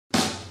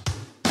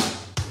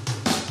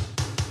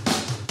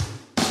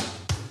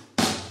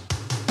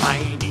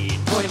I need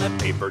toilet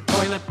paper,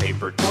 toilet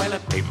paper,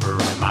 toilet paper.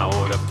 I'm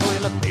out of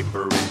toilet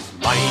paper. It's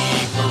my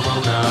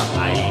corona.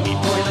 I need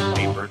toilet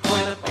paper,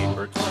 toilet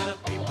paper,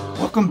 toilet paper.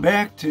 Welcome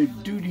back to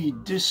Doodie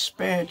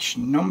Dispatch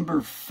number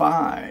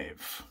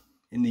 5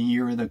 in the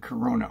year of the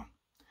corona.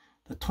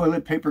 The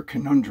toilet paper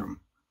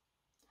conundrum.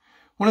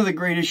 One of the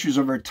great issues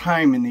of our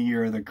time in the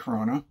year of the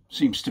corona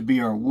seems to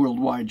be our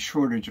worldwide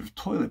shortage of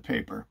toilet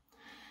paper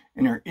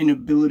and our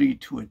inability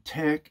to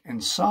attack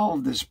and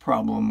solve this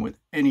problem with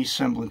any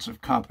semblance of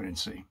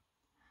competency.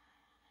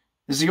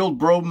 As the old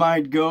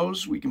bromide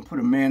goes, we can put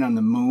a man on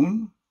the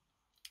moon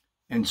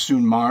and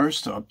soon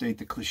Mars to update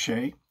the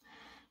cliche,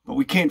 but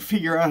we can't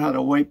figure out how to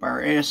wipe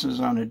our asses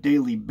on a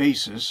daily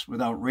basis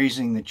without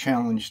raising the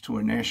challenge to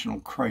a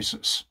national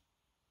crisis.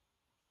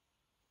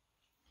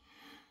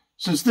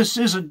 Since this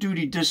is a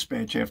Doodie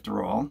Dispatch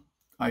after all,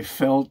 I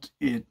felt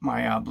it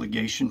my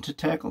obligation to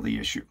tackle the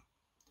issue.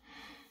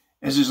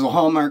 As is the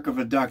hallmark of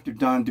a Dr.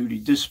 Don Doodie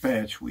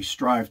Dispatch, we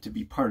strive to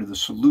be part of the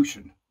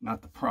solution,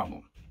 not the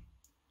problem.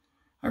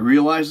 I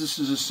realize this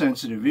is a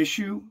sensitive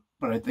issue,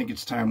 but I think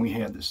it's time we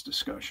had this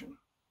discussion.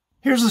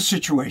 Here's the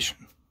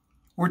situation.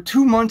 We're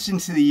 2 months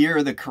into the year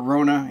of the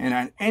corona, and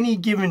on any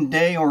given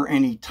day or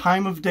any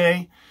time of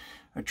day,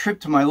 a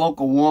trip to my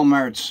local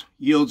Walmarts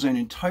yields an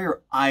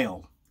entire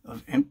aisle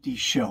of empty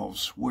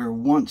shelves where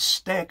once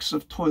stacks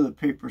of toilet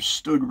paper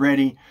stood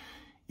ready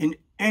in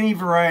any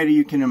variety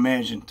you can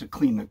imagine to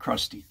clean the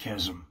crusty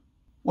chasm.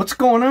 What's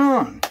going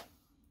on?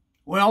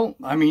 Well,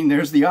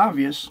 there's the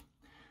obvious.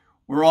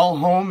 We're all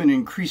home and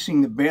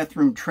increasing the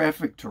bathroom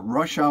traffic to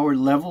rush hour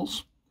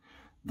levels,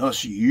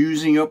 thus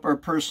using up our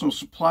personal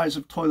supplies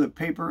of toilet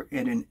paper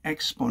at an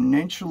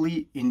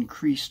exponentially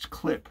increased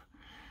clip,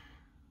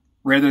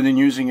 rather than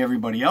using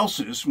everybody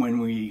else's when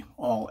we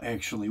all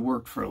actually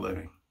work for a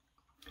living.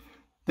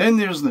 Then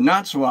there's the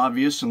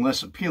not-so-obvious and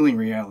less appealing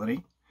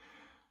reality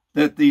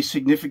that the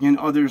significant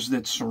others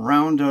that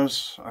surround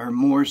us are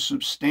more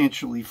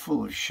substantially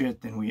full of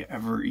shit than we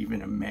ever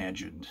even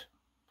imagined.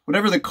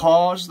 Whatever the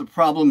cause, the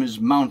problem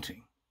is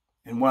mounting,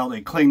 and while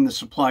they claim the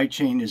supply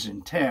chain is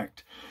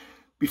intact,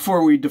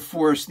 before we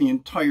deforest the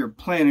entire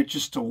planet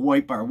just to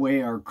wipe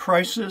away our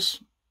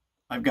crisis,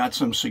 I've got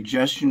some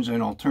suggestions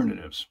and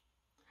alternatives.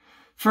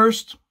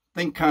 First,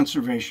 think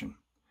conservation.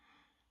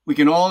 We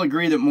can all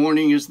agree that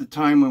morning is the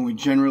time when we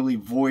generally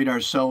void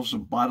ourselves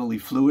of bodily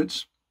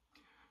fluids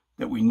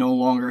that we no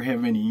longer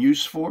have any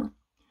use for.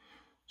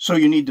 So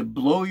you need to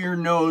blow your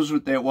nose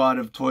with that wad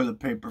of toilet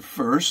paper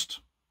first,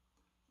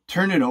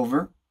 turn it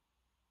over,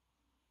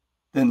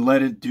 then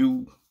let it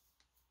do,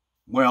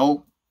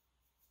 well,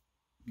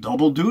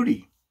 double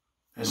duty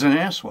as an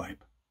ass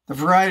wipe. The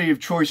variety of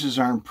choices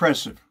are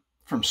impressive,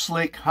 from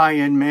slick,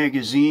 high-end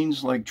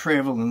magazines like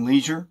Travel and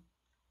Leisure.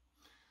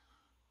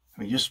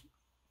 Just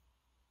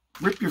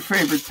rip your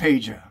favorite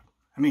page out.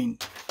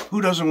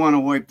 Who doesn't want to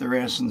wipe their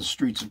ass in the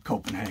streets of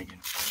Copenhagen?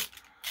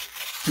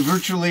 To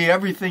virtually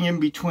everything in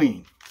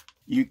between.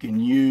 You can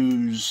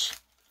use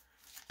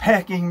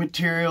packing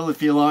material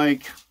if you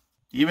like.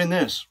 Even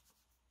this,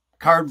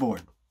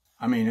 cardboard.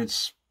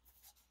 It's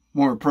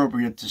more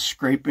appropriate to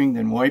scraping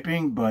than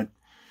wiping, but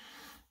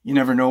you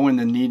never know when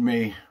the need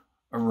may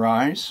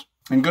arise.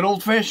 And good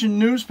old-fashioned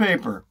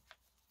newspaper.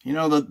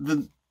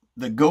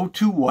 The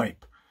go-to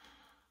wipe.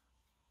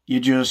 You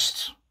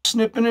just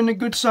snip it into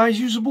good-sized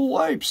usable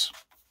wipes.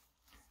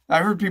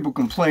 I've heard people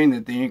complain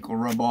that the ink will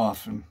rub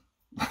off and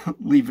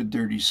leave a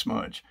dirty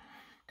smudge.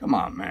 Come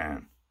on,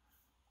 man.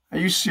 Are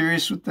you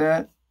serious with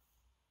that?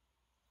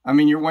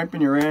 You're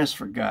wiping your ass,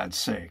 for God's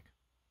sake.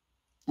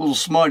 A little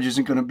smudge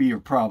isn't going to be your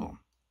problem.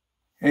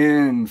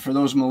 And for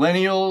those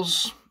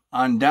millennials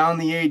on down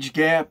the age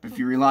gap, if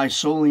you rely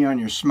solely on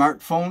your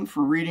smartphone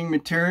for reading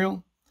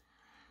material,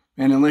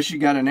 and unless you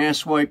got an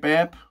ass wipe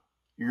app,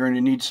 you're going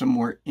to need some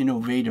more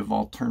innovative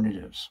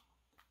alternatives.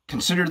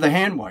 Consider the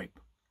hand wipe.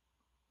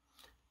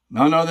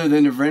 None other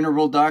than the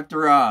venerable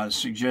Dr. Oz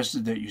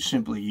suggested that you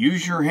simply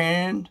use your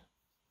hand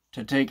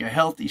to take a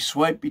healthy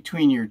swipe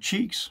between your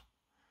cheeks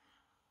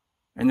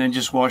and then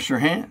just wash your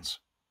hands.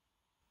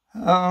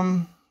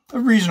 A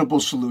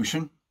reasonable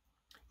solution.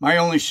 My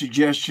only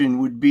suggestion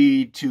would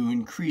be to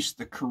increase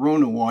the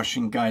corona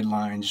washing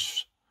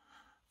guidelines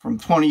from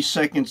 20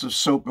 seconds of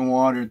soap and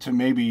water to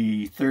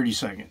maybe 30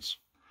 seconds.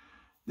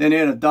 Then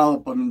add a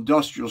dollop of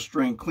industrial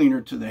strength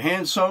cleaner to the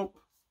hand soap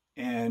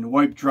and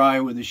wipe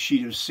dry with a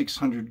sheet of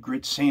 600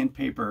 grit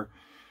sandpaper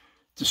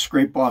to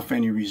scrape off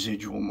any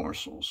residual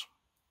morsels.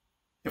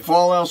 If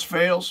all else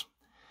fails,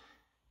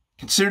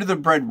 consider the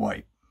bread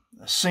wipe.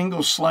 A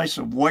single slice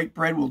of white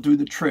bread will do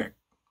the trick.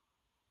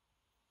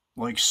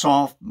 Like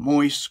soft,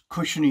 moist,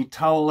 cushiony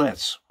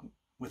towelettes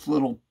with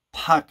little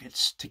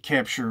pockets to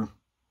capture,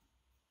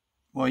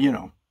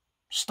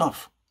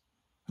 stuff.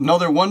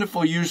 Another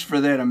wonderful use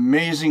for that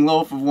amazing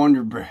loaf of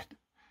Wonder Bread.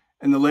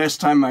 And the last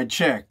time I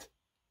checked,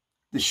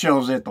 the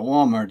shelves at the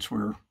Walmarts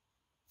were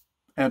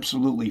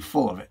absolutely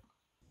full of it.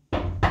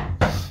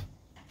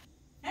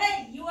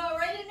 Hey, you all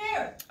right in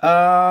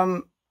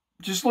there?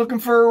 Just looking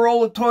for a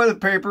roll of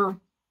toilet paper.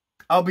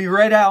 I'll be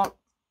right out.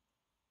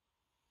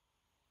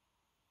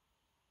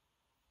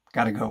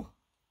 Gotta go.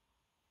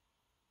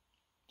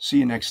 See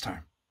you next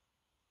time.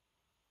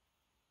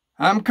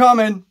 I'm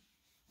coming.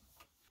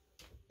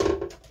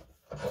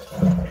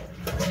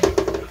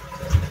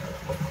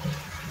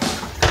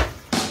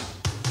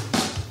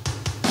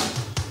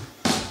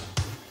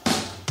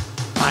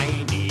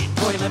 I need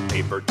toilet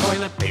paper,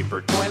 toilet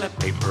paper, toilet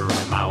paper.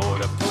 I'm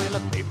out of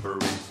toilet paper.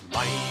 It's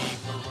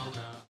life.